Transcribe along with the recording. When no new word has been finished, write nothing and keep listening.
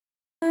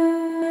Hello,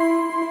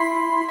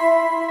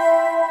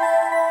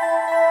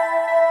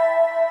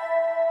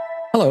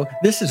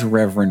 this is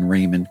Reverend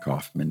Raymond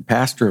Coffman,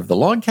 pastor of the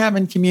Log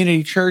Cabin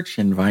Community Church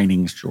in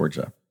Vinings,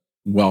 Georgia.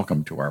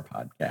 Welcome to our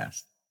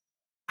podcast.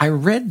 I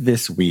read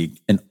this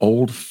week an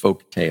old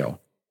folk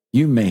tale.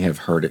 You may have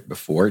heard it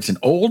before. It's an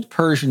old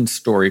Persian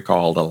story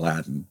called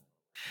Aladdin.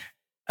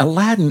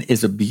 Aladdin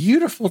is a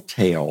beautiful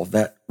tale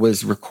that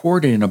was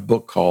recorded in a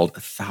book called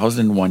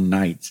 1001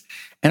 Nights,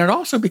 and it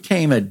also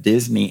became a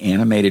Disney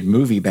animated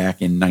movie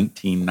back in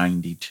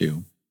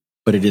 1992.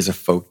 But it is a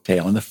folk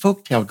tale, and the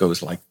folk tale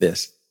goes like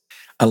this.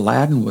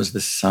 Aladdin was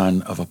the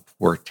son of a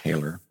poor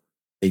tailor.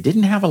 They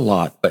didn't have a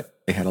lot, but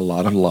they had a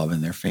lot of love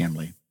in their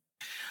family.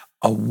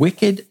 A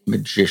wicked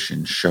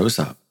magician shows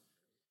up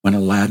when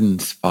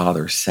Aladdin's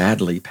father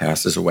sadly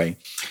passes away,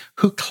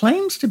 who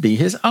claims to be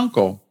his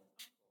uncle.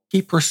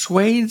 He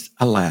persuades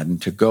Aladdin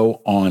to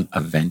go on a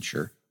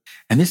venture,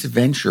 and this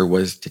venture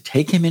was to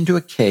take him into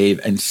a cave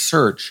and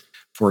search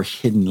for a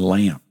hidden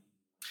lamp.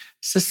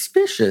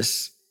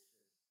 Suspicious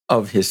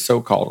of his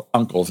so-called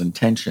uncle's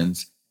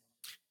intentions,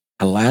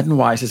 Aladdin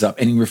wises up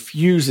and he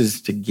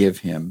refuses to give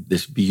him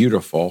this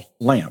beautiful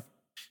lamp.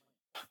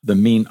 The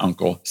mean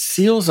uncle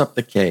seals up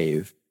the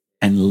cave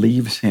and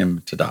leaves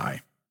him to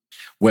die.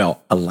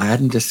 Well,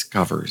 Aladdin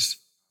discovers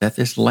that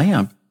this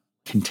lamp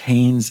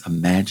contains a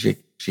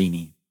magic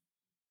genie.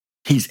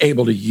 He's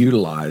able to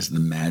utilize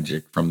the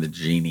magic from the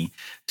genie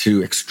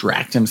to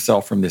extract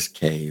himself from this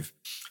cave.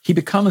 He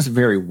becomes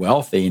very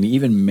wealthy and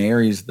even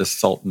marries the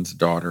Sultan's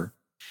daughter.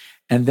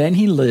 And then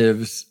he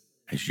lives,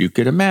 as you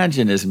could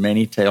imagine, as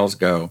many tales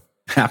go,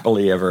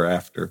 happily ever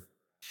after.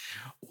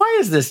 Why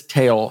is this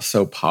tale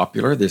so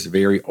popular, this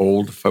very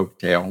old folk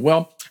tale?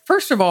 Well,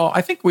 first of all,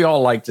 I think we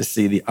all like to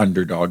see the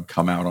underdog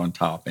come out on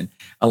top, and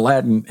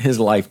Aladdin, his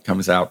life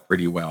comes out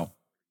pretty well.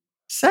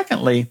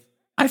 Secondly,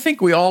 I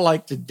think we all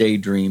like to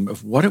daydream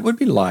of what it would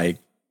be like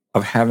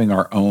of having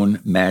our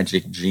own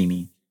magic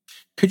genie.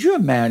 Could you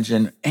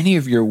imagine any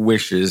of your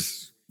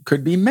wishes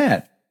could be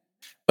met?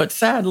 But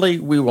sadly,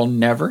 we will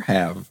never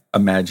have a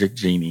magic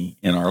genie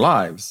in our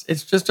lives.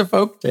 It's just a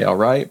folktale,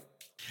 right?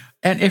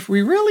 And if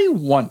we really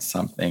want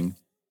something,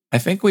 I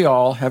think we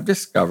all have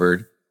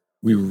discovered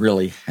we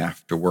really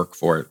have to work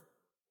for it.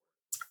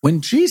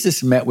 When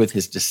Jesus met with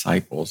his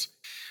disciples,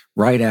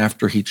 right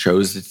after he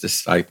chose his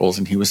disciples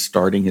and he was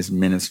starting his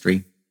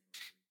ministry,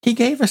 he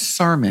gave a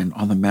sermon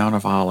on the Mount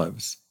of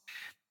Olives.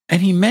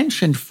 And he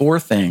mentioned four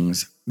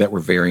things that were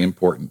very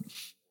important,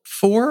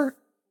 four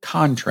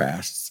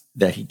contrasts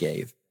that he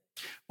gave.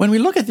 When we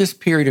look at this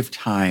period of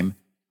time,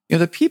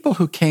 the people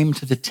who came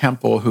to the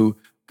temple who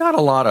got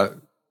a lot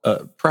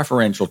of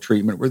preferential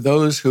treatment were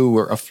those who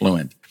were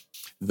affluent,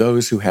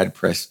 those who had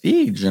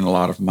prestige and a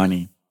lot of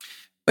money.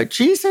 But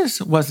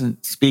Jesus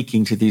wasn't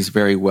speaking to these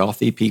very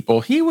wealthy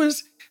people. He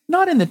was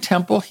not in the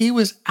temple. He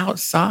was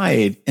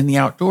outside in the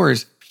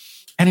outdoors,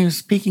 and he was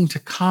speaking to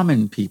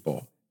common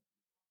people.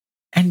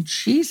 And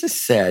Jesus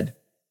said,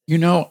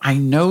 I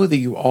know that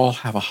you all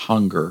have a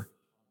hunger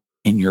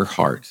in your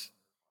hearts.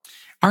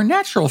 Our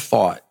natural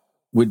thought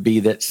would be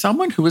that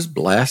someone who is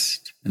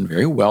blessed and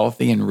very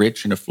wealthy and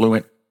rich and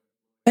affluent,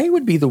 they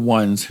would be the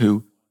ones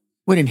who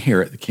would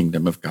inherit the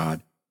kingdom of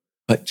God.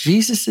 But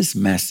Jesus'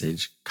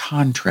 message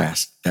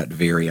contrasts that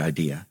very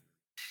idea.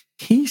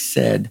 He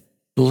said,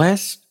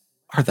 blessed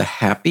are the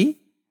happy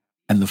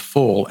and the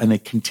full and the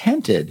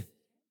contented,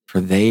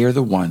 for they are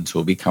the ones who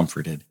will be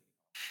comforted.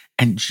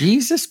 And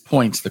Jesus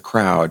points the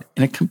crowd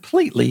in a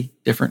completely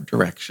different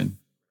direction.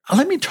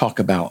 Let me talk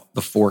about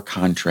the four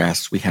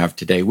contrasts we have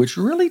today, which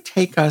really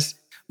take us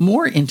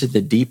more into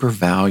the deeper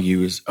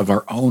values of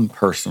our own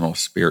personal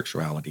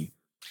spirituality.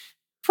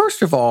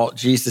 First of all,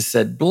 Jesus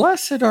said,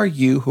 blessed are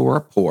you who are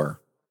poor,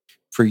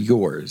 for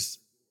yours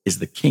is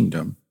the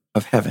kingdom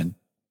of heaven.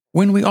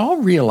 When we all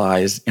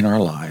realize in our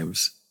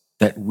lives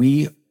that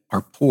we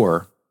are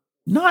poor,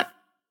 not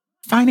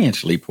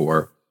financially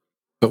poor,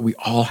 but we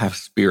all have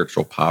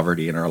spiritual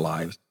poverty in our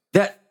lives,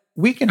 that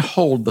we can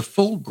hold the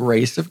full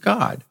grace of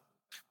God.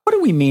 What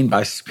do we mean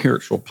by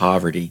spiritual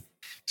poverty?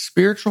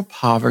 Spiritual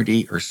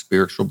poverty or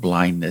spiritual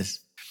blindness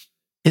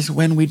is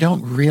when we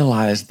don't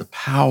realize the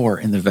power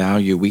and the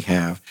value we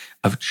have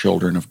of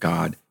children of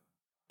God,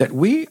 that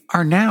we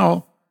are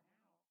now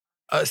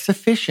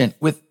sufficient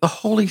with the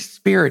Holy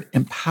Spirit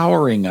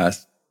empowering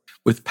us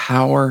with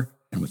power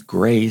and with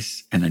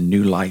grace and a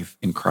new life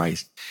in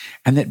Christ,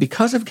 and that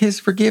because of his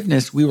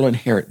forgiveness, we will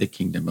inherit the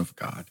kingdom of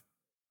God.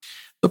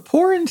 The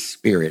poor in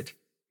spirit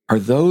are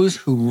those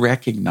who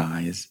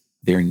recognize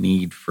their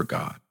need for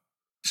God.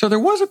 So there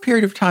was a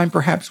period of time,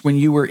 perhaps, when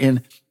you were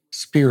in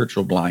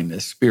spiritual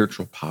blindness,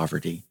 spiritual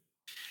poverty.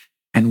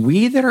 And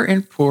we that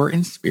are poor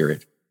in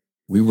spirit,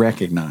 we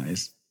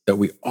recognize that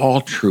we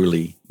all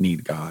truly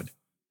need God.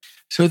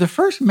 So the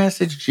first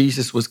message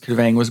Jesus was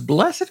conveying was,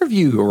 blessed are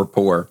you who are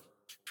poor,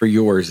 for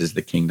yours is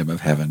the kingdom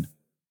of heaven.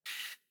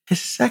 His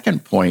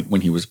second point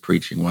when he was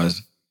preaching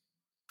was,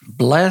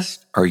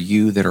 blessed are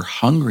you that are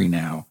hungry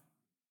now,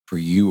 for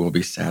you will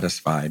be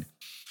satisfied.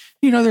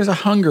 There's a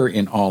hunger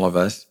in all of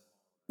us.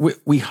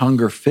 We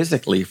hunger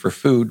physically for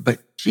food,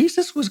 but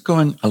Jesus was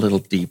going a little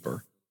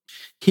deeper.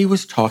 He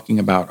was talking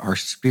about our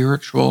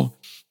spiritual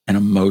and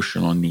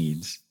emotional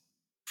needs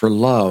for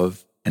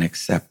love and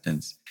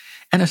acceptance,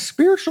 and a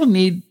spiritual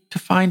need to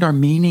find our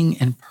meaning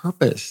and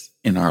purpose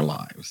in our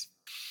lives.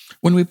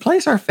 When we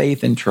place our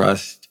faith and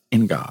trust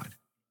in God,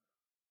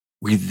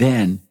 we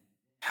then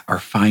are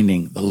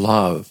finding the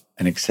love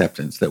and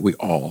acceptance that we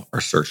all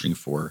are searching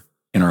for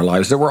in our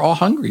lives, that we're all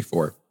hungry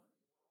for.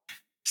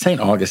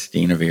 St.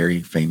 Augustine, a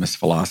very famous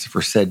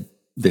philosopher, said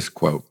this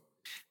quote,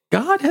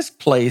 "God has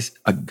placed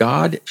a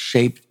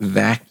God-shaped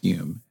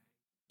vacuum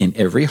in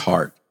every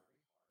heart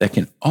that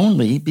can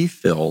only be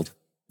filled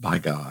by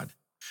God."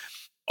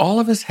 All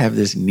of us have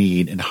this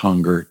need and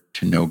hunger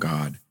to know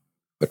God,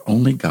 but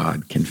only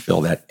God can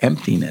fill that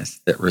emptiness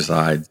that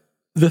resides.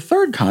 The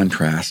third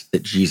contrast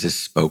that Jesus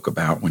spoke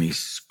about when he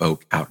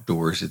spoke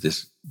outdoors at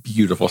this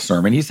beautiful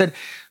sermon, he said,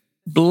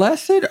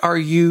 "Blessed are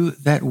you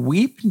that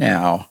weep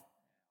now,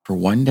 for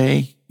one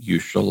day you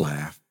shall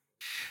laugh."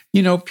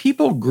 You know,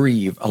 people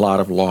grieve a lot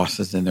of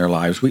losses in their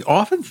lives. We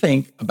often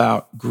think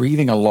about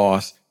grieving a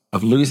loss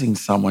of losing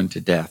someone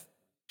to death,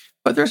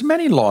 but there's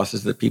many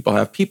losses that people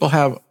have. People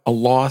have a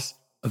loss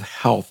of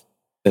health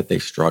that they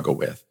struggle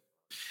with.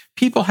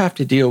 People have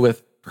to deal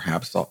with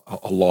perhaps a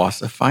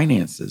loss of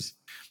finances,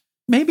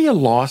 maybe a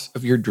loss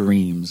of your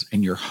dreams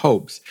and your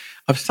hopes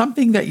of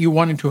something that you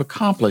wanted to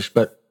accomplish,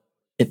 but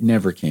it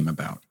never came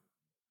about.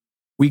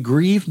 We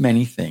grieve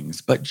many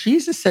things, but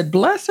Jesus said,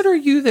 "Blessed are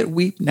you that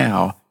weep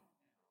now,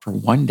 for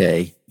one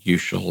day you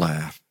shall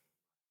laugh."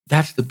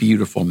 That's the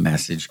beautiful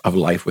message of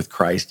life with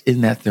Christ,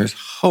 in that there's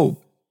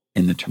hope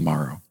in the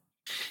tomorrow.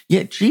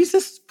 Yet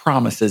Jesus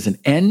promises an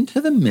end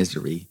to the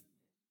misery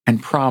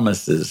and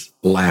promises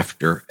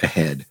laughter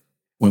ahead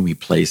when we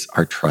place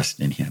our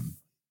trust in him.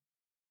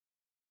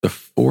 The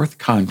fourth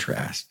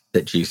contrast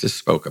that Jesus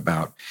spoke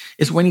about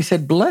is when he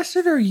said,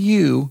 "Blessed are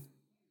you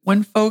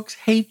when folks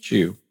hate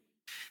you."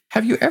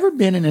 Have you ever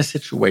been in a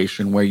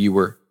situation where you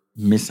were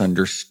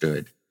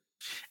misunderstood?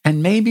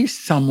 And maybe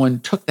someone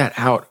took that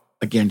out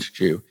against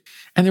you,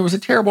 and there was a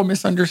terrible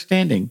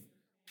misunderstanding.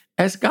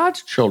 As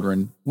God's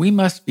children, we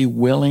must be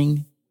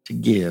willing to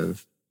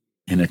give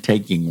in a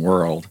taking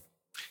world.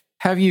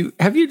 Have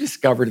you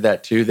discovered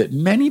that too, that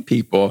many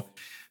people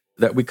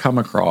that we come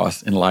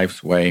across in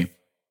life's way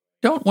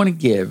don't want to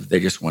give, they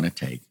just want to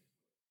take.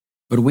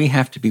 But we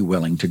have to be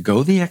willing to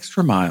go the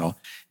extra mile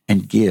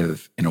and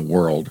give in a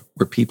world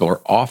where people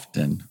are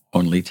often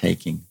only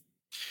taking.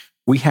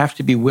 We have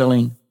to be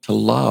willing to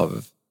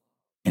love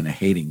in a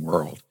hating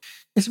world.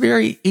 It's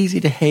very easy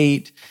to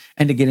hate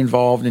and to get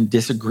involved in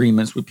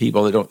disagreements with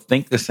people that don't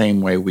think the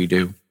same way we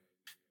do.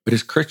 But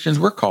as Christians,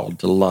 we're called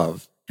to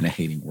love in a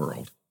hating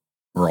world.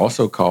 We're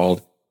also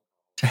called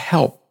to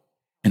help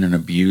in an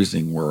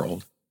abusing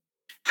world.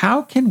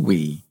 How can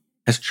we,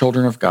 as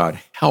children of God,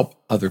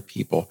 help other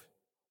people?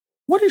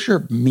 What is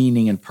your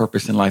meaning and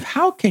purpose in life?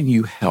 How can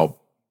you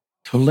help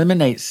to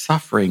eliminate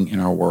suffering in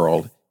our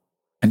world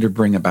and to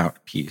bring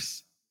about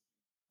peace?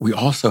 We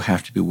also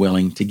have to be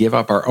willing to give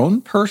up our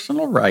own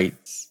personal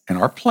rights and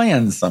our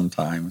plans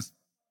sometimes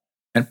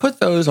and put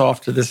those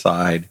off to the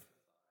side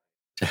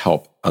to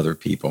help other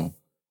people.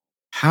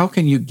 How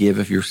can you give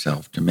of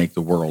yourself to make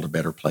the world a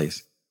better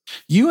place?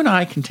 You and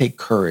I can take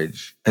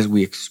courage as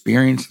we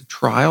experience the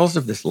trials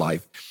of this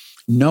life,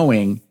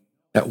 knowing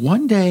that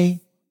one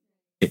day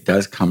it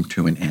does come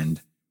to an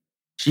end.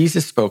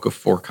 Jesus spoke of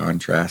four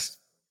contrasts: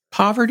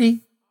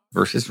 poverty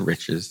versus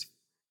riches,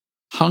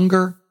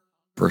 hunger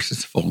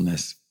versus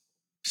fullness,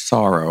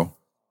 sorrow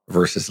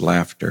versus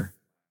laughter,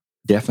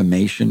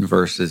 defamation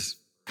versus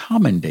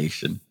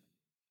commendation.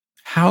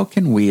 How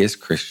can we as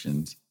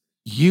Christians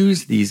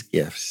use these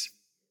gifts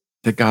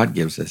that God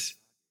gives us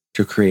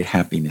to create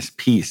happiness,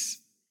 peace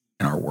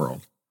in our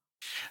world?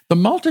 The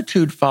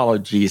multitude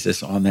followed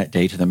Jesus on that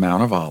day to the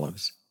Mount of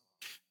Olives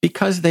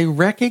because they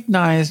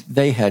recognized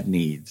they had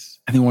needs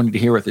and they wanted to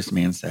hear what this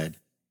man said.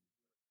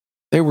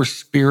 They were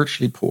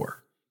spiritually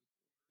poor.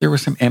 There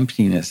was some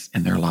emptiness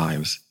in their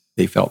lives.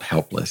 They felt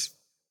helpless,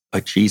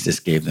 but Jesus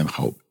gave them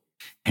hope.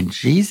 And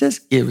Jesus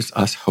gives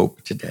us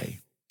hope today.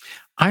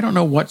 I don't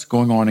know what's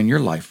going on in your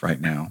life right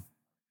now.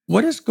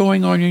 What is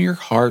going on in your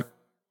heart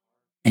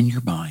and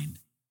your mind?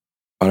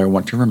 But I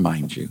want to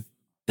remind you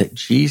that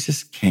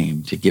Jesus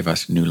came to give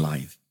us new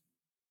life.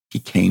 He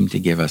came to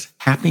give us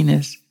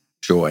happiness,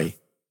 joy,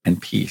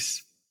 and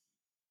peace.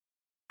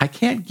 I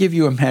can't give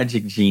you a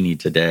magic genie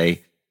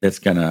today that's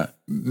going to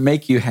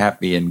make you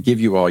happy and give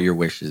you all your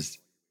wishes.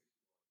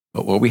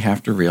 But what we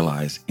have to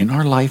realize in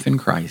our life in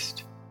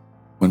Christ,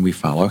 when we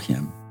follow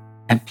him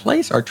and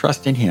place our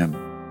trust in him,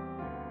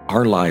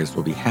 our lives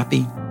will be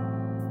happy,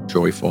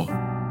 joyful,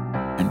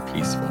 and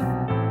peaceful.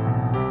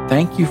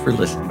 Thank you for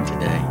listening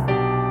today.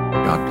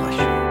 God bless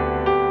you.